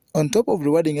 On top of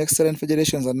rewarding excellent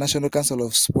federations and National Council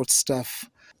of Sports staff,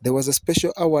 there was a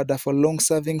special award for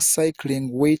long-serving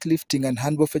cycling, weightlifting and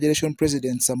handball federation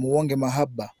presidents Muwonge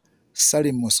Mahaba,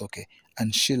 Salim Mosoke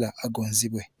and Sheila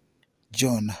Agonzibwe.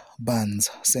 John Barnes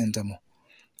Sentamo,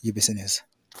 UBC News.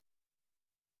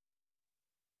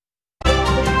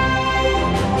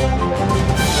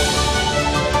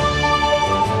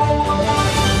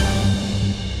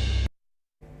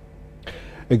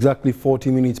 Exactly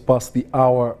 40 minutes past the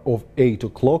hour of 8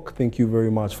 o'clock. Thank you very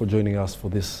much for joining us for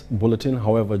this bulletin.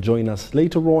 However, join us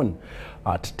later on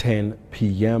at 10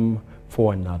 p.m.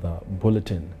 for another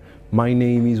bulletin. My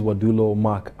name is Wadulo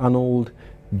Mark Arnold.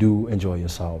 Do enjoy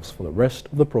yourselves for the rest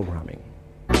of the programming.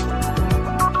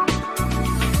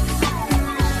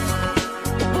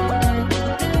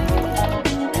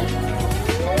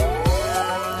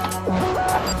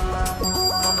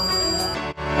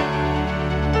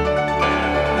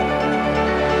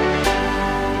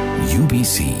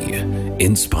 UBC,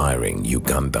 inspiring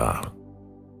Uganda.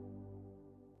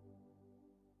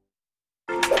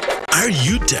 Are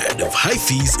you tired of high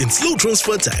fees and slow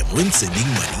transfer time when sending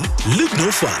money? Look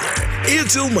no further.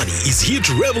 Airtel Money is here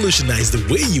to revolutionize the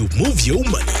way you move your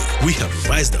money. We have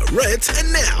revised our rates,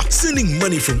 and now sending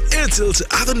money from Airtel to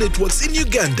other networks in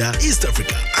Uganda, East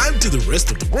Africa, and to the rest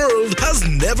of the world has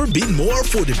never been more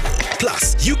affordable.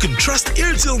 Plus, you can trust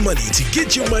Airtel Money to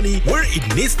get your money where it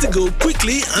needs to go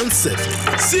quickly and safely.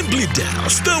 Simply dial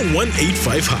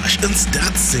 *185# and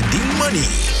start sending money.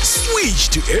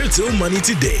 Switch to Airtel Money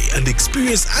today and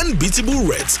experience unbeatable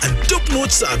rates and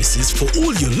top-notch services for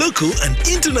all your local and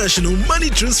international money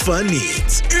transfer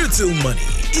needs. Airtel Money,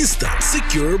 instant,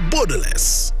 secure,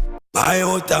 borderless.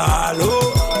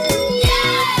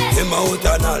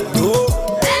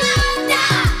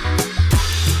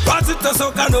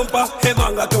 Tosoka nompa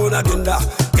hemanga tona genda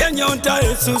Kenya onta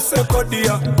esuse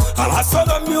kodia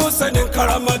Alasoga myuse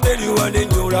nenkarama deliwa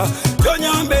nenyura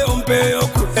Jonyambe umpe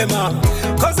okuhema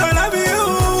Cause I love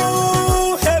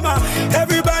you Hema,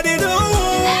 everybody know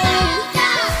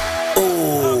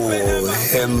Oh,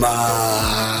 Hema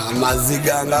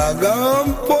Maziganga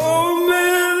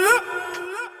gampomela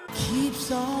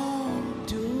Keeps on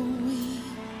doing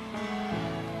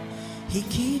He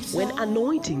keeps When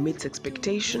anointing meets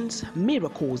expectations,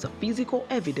 miracles are physical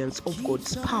evidence of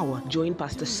God's power. Join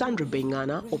Pastor Sandra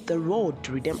Bengana of the Road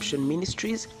to Redemption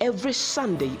Ministries every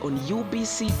Sunday on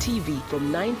UBC TV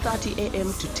from 9:30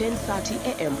 a.m. to 10:30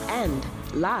 a.m. and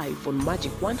live on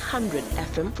Magic 100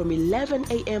 FM from 11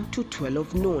 a.m. to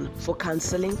 12 noon. For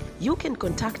counseling, you can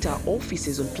contact our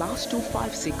offices on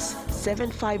 +256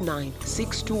 759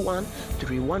 621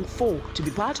 314. To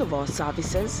be part of our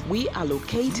services, we are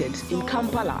located in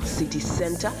Kampala City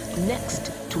Center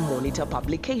next to Monitor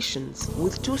Publications,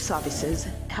 with 2 services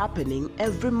happening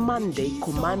every Monday.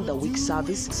 Command the Week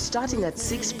service starting at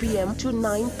 6 p.m. to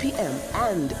 9 p.m.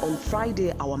 and on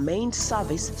Friday our main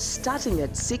service starting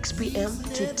at 6 p.m.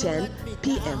 to 10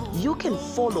 p.m. You can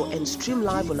follow and stream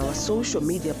live on our social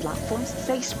media platforms,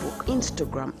 Facebook,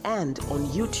 Instagram, and on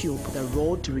YouTube. The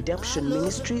Road to Redemption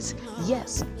Ministries.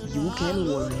 Yes, you can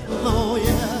warrior. Oh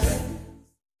yeah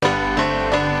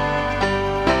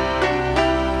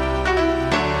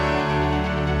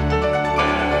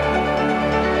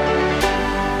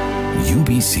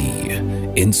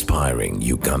UBC, inspiring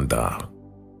Uganda.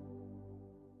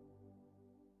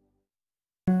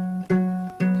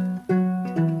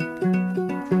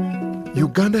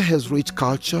 Uganda has rich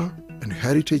culture and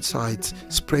heritage sites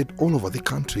spread all over the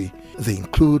country. They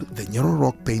include the Nyero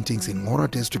Rock paintings in Ngora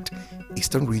District,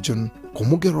 Eastern Region,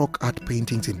 Komuge Rock art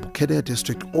paintings in Bukedea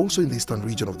District, also in the Eastern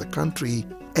Region of the country,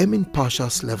 Emin Pasha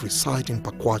Slavery Site in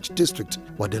Pakwach District,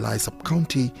 Wadelai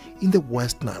Sub-County in the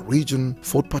West Nile Region,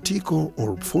 Fort Patiko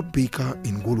or Fort Bika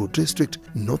in Gulu District,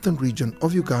 Northern Region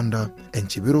of Uganda, and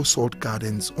Chibiro Salt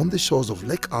Gardens on the shores of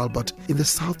Lake Albert in the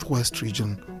Southwest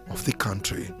Region of the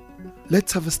country.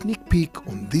 Let's have a sneak peek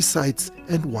on these sites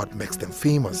and what makes them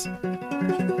famous.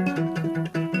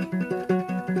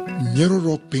 Nyero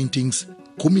Rock paintings,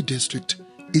 Kumi District,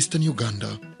 Eastern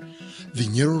Uganda. The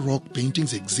Nyero Rock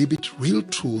paintings exhibit real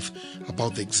truth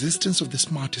about the existence of the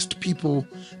smartest people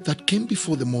that came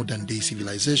before the modern day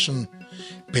civilization.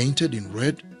 Painted in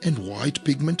red and white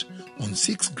pigment on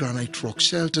 6 granite rock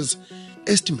shelters,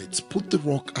 estimates put the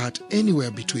rock art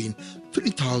anywhere between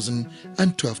 3,000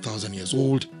 and 12,000 years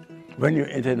old. When you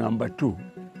enter number 2,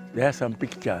 there are some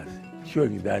pictures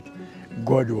showing that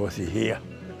God was here.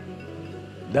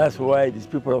 That's why these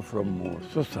people from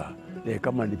Susa, they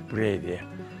come and pray there.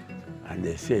 And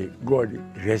they say, God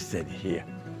rested here.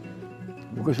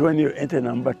 Because when you enter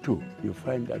number 2, you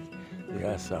find that there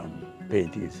are some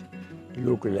paintings.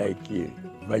 Look like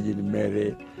Virgin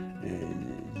Mary,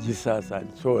 Jesus and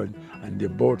so on, and the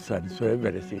boats and so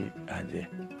everything are there.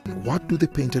 What do the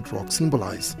painted rocks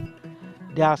symbolize?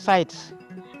 There are sites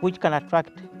which can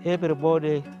attract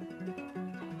everybody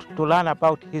to learn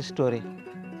about history.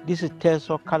 This is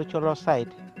Teso cultural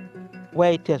site,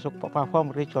 where Teso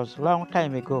performed rituals long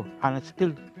time ago and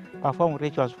still perform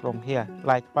rituals from here,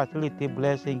 like fertility,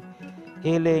 blessing,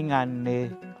 healing,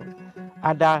 and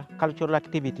other cultural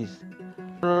activities.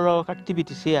 Cultural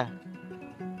activities here,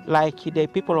 like the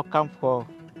people come for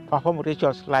perform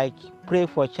rituals like pray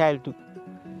for a child.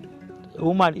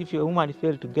 If a woman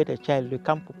fails to get a child, they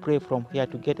come to pray from here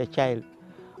to get a child,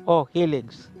 or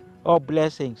healings, or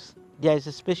blessings. There is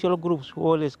a special groups who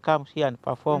always come here and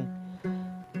perform.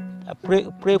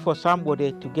 Pray for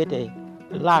somebody to get a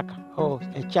luck or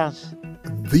a chance.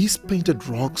 These painted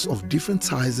rocks of different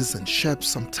sizes and shapes,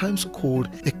 sometimes called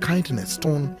a kindness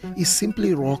stone, is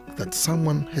simply a rock that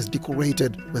someone has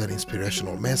decorated with an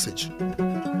inspirational message.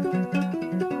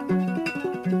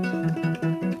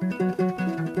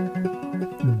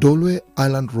 Dolwe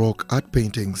Island Rock Art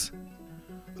Paintings.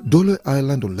 Dolwe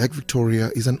Island on Lake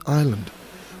Victoria is an island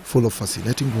full of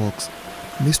fascinating rocks,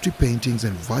 mystery paintings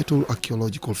and vital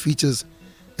archaeological features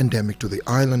endemic to the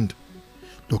island.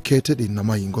 Located in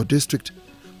Namayingo District,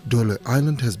 Dolwe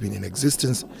Island has been in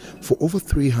existence for over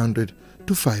 300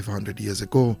 to 500 years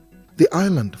ago. The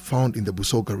island, found in the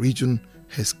Busoga region,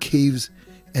 has caves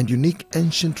and unique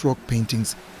ancient rock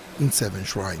paintings in 7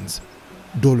 shrines.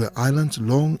 Dolwe Island's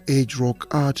long-age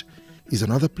rock art is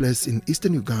another place in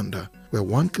eastern Uganda where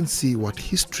one can see what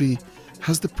history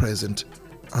has the present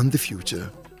and the future.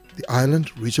 The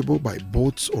island, reachable by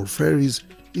boats or ferries,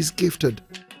 is gifted.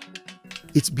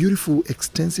 Its beautiful,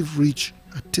 extensive, rich,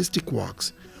 artistic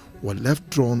works were left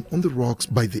drawn on the rocks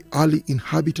by the early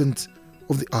inhabitants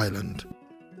of the island.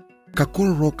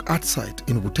 Kakoro Rock Art Site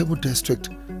in Butebo District,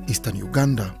 Eastern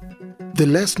Uganda. The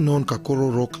less known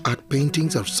Kakoro Rock art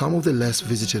paintings are some of the less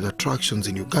visited attractions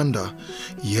in Uganda,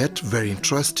 yet very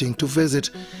interesting to visit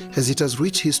as it has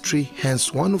rich history,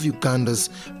 hence one of Uganda's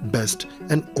best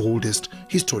and oldest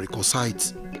historical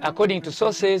sites. According to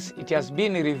sources, it has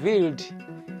been revealed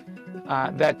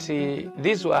that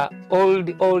these were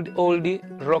old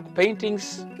rock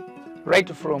paintings right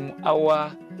from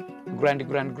our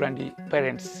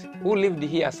grandparents who lived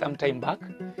here some time back,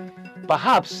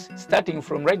 perhaps starting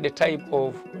from right the time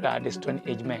of the Stone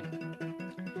Age men.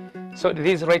 So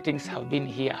these writings have been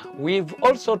here. We've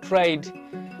also tried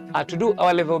to do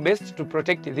our level best to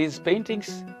protect these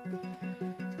paintings,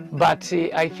 but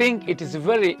I think it is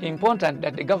very important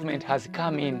that the government has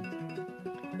come in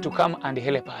to come and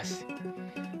help us.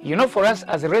 You know, for us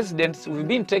as residents, we've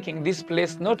been taking this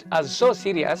place not as so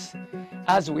serious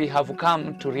as we have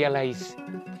come to realize.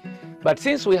 But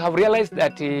since we have realized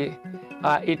that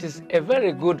it is a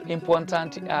very good,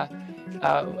 important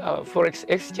forex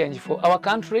exchange for our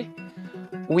country,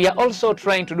 we are also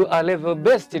trying to do our level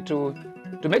best to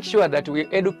make sure that we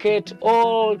educate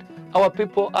all our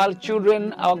people, our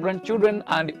children, our grandchildren,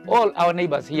 and all our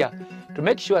neighbors here to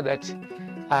make sure that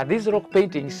these rock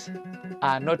paintings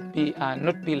not be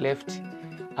left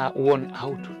worn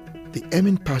out. The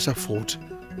Emin Pasha Fort,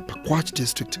 Pakwach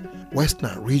District, West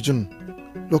Nile Region.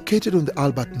 Located on the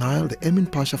Albert Nile, the Emin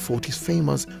Pasha Fort is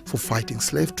famous for fighting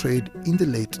slave trade in the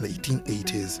late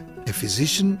 1880s. A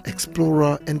physician,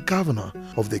 explorer and governor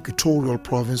of the equatorial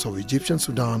province of Egyptian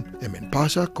Sudan, Emin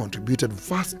Pasha contributed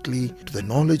vastly to the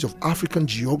knowledge of African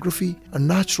geography and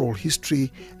natural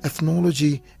history,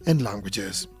 ethnology and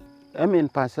languages. Emin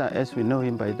Pasha, as we know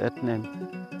him by that name,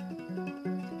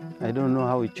 I don't know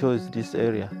how he chose this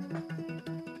area,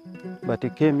 but he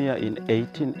came here in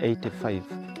 1885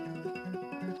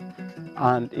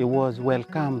 and he was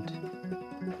welcomed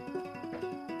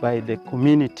by the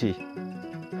community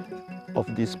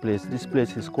of this place. This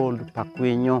place is called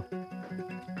Pakwenyo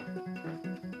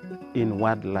in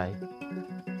Wadlai.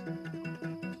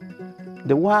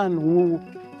 The one who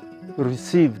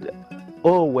received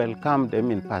or welcomed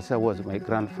Emin Pasha was my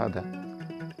grandfather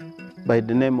by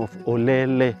the name of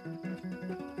Olele.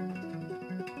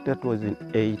 That was in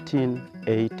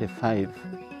 1885.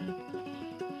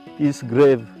 His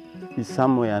grave is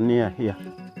somewhere near here.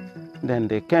 Then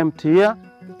they came to here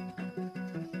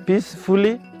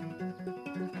peacefully,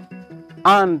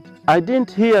 and I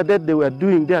didn't hear that they were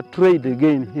doing their trade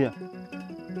again here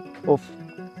of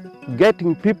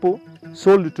getting people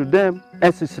sold to them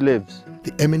as slaves.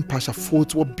 The Emin Pasha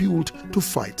forts were built to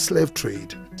fight slave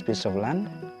trade. Piece of land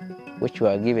which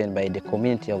were given by the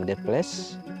community of the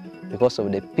place because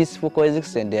of the peaceful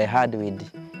coexistence they had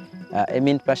with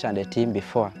Emin Pasha and the team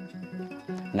before.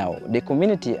 Now, the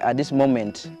community at this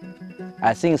moment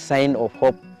are seeing signs of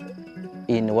hope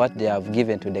in what they have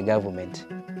given to the government.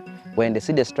 When they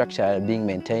see the structure being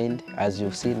maintained, as you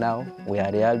see now, we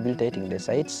are rehabilitating the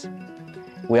sites.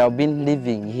 We have been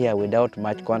living here without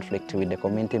much conflict with the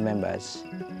community members.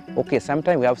 Okay,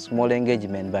 sometimes we have small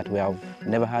engagement, but we have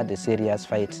never had a serious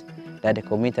fight that the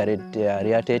community are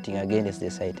reacting against the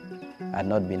site had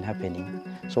not been happening.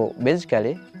 So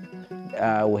basically,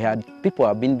 we had people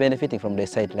have been benefiting from the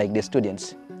site, like the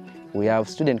students. We have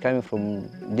students coming from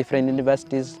different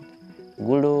universities,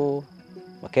 Gulu,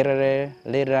 Makerere,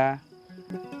 Lera,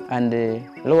 and the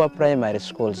lower primary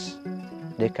schools.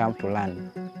 They come to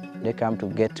learn. They come to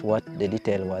get what the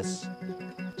detail was.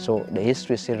 So the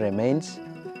history still remains.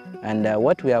 And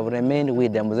what we have remained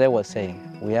with, the Mzee was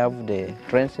saying, we have the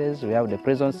trenches, we have the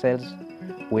prison cells,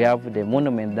 we have the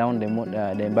monument down the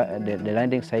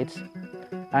landing sites,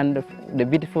 and the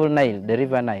beautiful Nile, the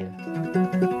river Nile.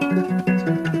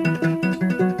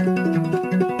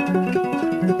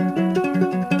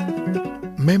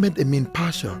 Mehmed Emin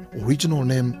Pasha, original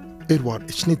name Edward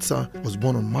Schnitzer, was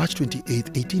born on March 28,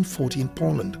 1840 in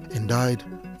Poland and died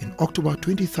in October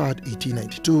 23,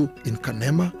 1892 in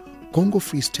Kanema, Congo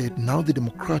Free State, now the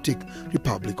Democratic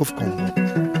Republic of Congo.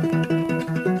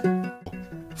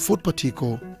 Fort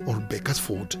Patiko or Baker's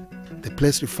Fort. The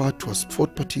place referred to as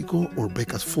Fort Patiko or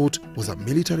Baker's Fort was a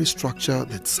military structure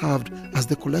that served as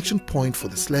the collection point for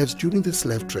the slaves during the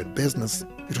slave trade business.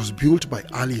 It was built by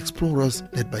early explorers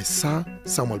led by Sir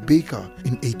Samuel Baker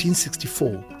in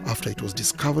 1864 after it was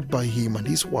discovered by him and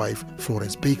his wife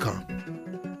Florence Baker.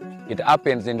 It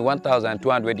happens in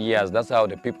 1,200 years. That's how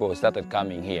the people started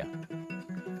coming here.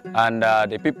 And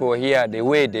the people here, the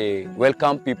way they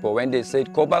welcome people, when they say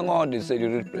Kobango, they say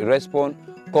you respond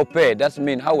Kope. That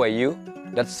means how are you?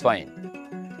 That's fine.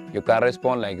 You can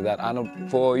respond like that. And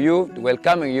for you,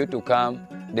 welcoming you to come,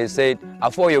 they said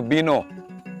Afoyo Bino.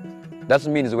 That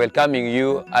means welcoming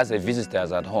you as a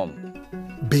visitors at home.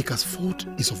 Baker's Fort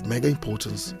is of mega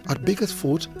importance. At Baker's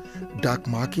Fort, dark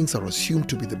markings are assumed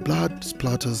to be the blood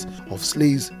splatters of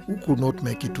slaves who could not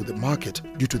make it to the market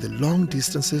due to the long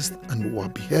distances and who were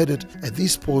beheaded at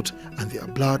this spot, and their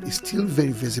blood is still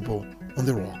very visible on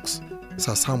the rocks.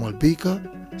 Sir Samuel Baker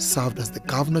served as the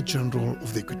Governor General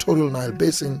of the Equatorial Nile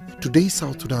Basin, today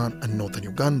South Sudan and Northern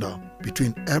Uganda,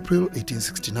 between April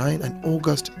 1869 and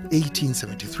August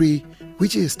 1873,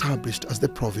 which he established as the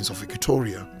province of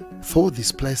Equatoria. For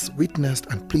this place witnessed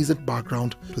unpleasant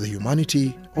background to the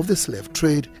humanity of the slave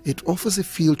trade, it offers a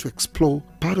field to explore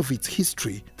part of its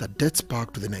history that dates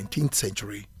back to the 19th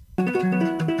century.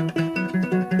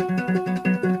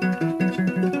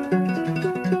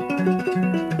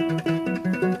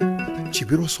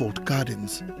 Chibiro Salt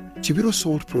Gardens. Chibiro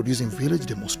Salt Producing Village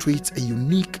demonstrates a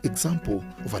unique example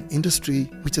of an industry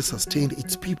which has sustained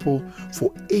its people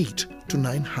for 800 to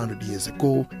 900 years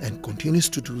ago and continues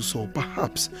to do so,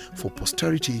 perhaps for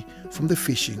posterity, from the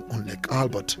fishing on Lake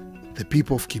Albert. The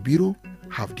people of Kibiro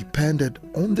have depended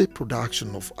on the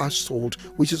production of ash salt,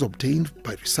 which is obtained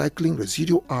by recycling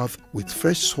residual earth with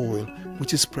fresh soil,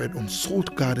 which is spread on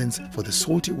salt gardens for the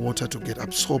salty water to get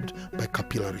absorbed by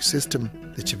capillary system.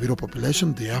 The Chibiro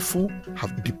population, therefore,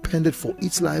 have depended for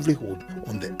its livelihood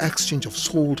on the exchange of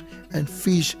salt and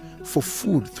fish for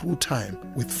food through time,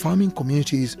 with farming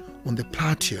communities on the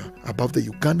plateau above the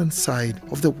Ugandan side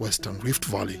of the Western Rift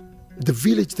Valley. The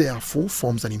village, therefore,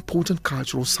 forms an important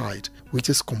cultural site which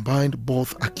has combined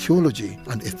both archaeology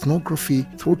and ethnography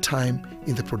through time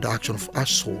in the production of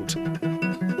ash salt.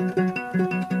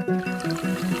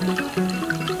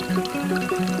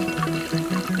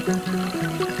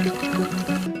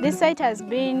 This site has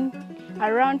been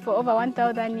around for over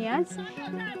 1,000 years.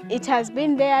 It has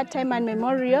been there time and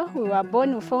memorial. We were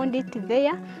born, we found it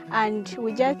there, and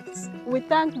we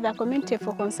thank the community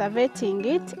for conserving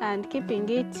it and keeping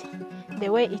it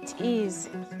the way it is.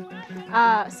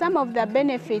 Some of the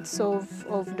benefits of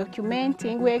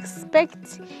documenting, we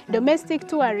expect domestic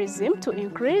tourism to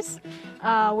increase.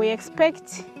 We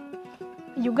expect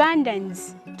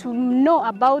Ugandans to know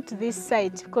about this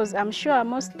site, because I'm sure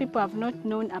most people have not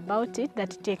known about it,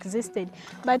 that it existed.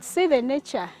 But see the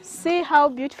nature, see how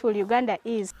beautiful Uganda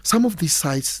is. Some of these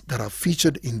sites that are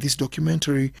featured in this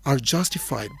documentary are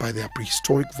justified by their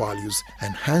prehistoric values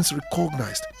and hence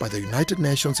recognized by the United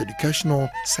Nations Educational,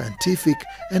 Scientific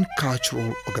and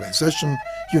Cultural Organization,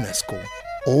 UNESCO.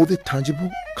 All the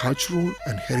tangible, cultural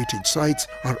and heritage sites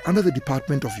are under the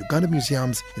Department of Uganda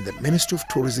Museums in the Ministry of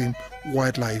Tourism,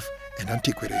 Wildlife and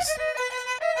Antiquities.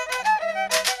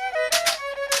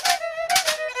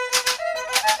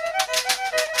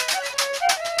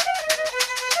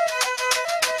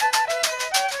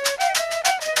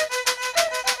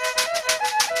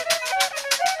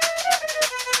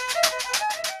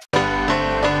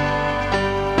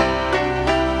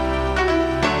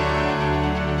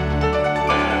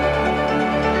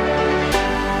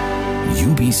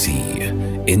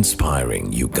 UBC,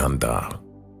 inspiring Uganda.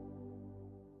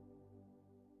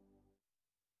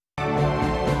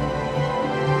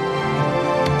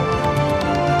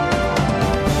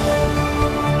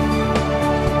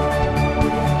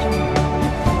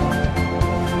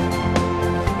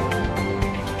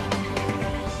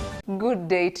 Good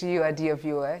day to you, our dear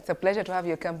viewer. It's a pleasure to have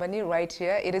your company right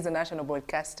here. It is a national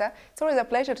broadcaster. It's always a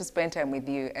pleasure to spend time with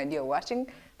you, and you're watching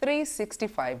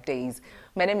 365 Days.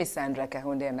 My name is Sandra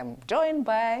Kahunde, and I'm joined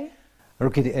by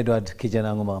Rukidi Edward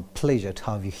Kijananguma. Pleasure to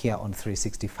have you here on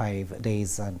 365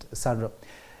 Days. And Sandra,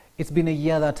 it's been a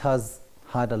year that has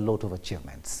had a lot of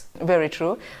achievements. Very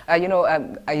true. A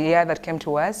year that came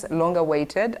to us, long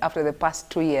awaited, after the past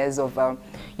 2 years of,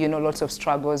 lots of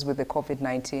struggles with the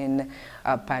COVID-19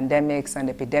 pandemics and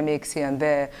epidemics here and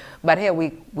there. But here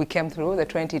we came through the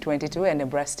 2022 and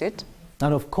embraced it.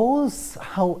 And of course,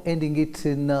 how ending it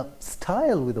in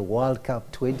style with the World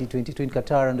Cup 2022 in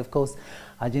Qatar, and of course,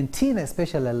 Argentina,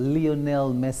 especially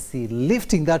Lionel Messi,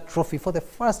 lifting that trophy for the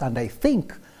first, and I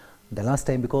think the last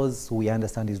time, because we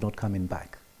understand he's not coming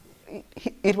back.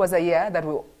 It was a year that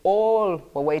we all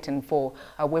were waiting for,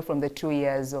 away from the 2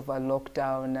 years of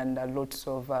lockdown and lots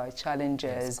of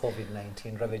challenges. Yes,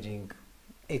 COVID-19 ravaging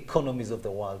economies of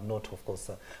the world, not of course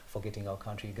forgetting our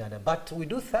country Uganda. But we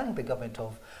do thank the government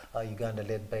of Uganda,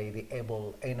 led by the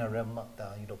able NRM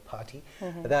party,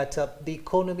 that the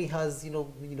economy has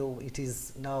it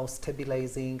is now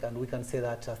stabilizing, and we can say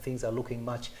that things are looking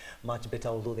much better,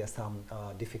 although there are some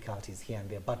difficulties here and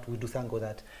there. But we do thank God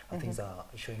that things are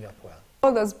showing up well.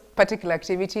 All those particular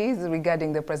activities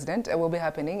regarding the president will be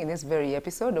happening in this very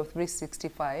episode of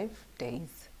 365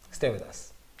 Days. Stay with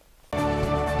us.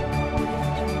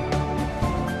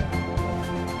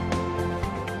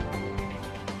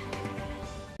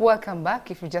 Welcome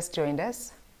back. If you just joined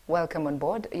us, welcome on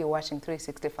board. You're watching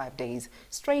 365 Days.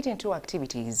 Straight into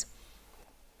activities.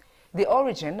 The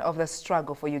origin of the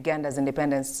struggle for Uganda's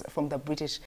independence from the British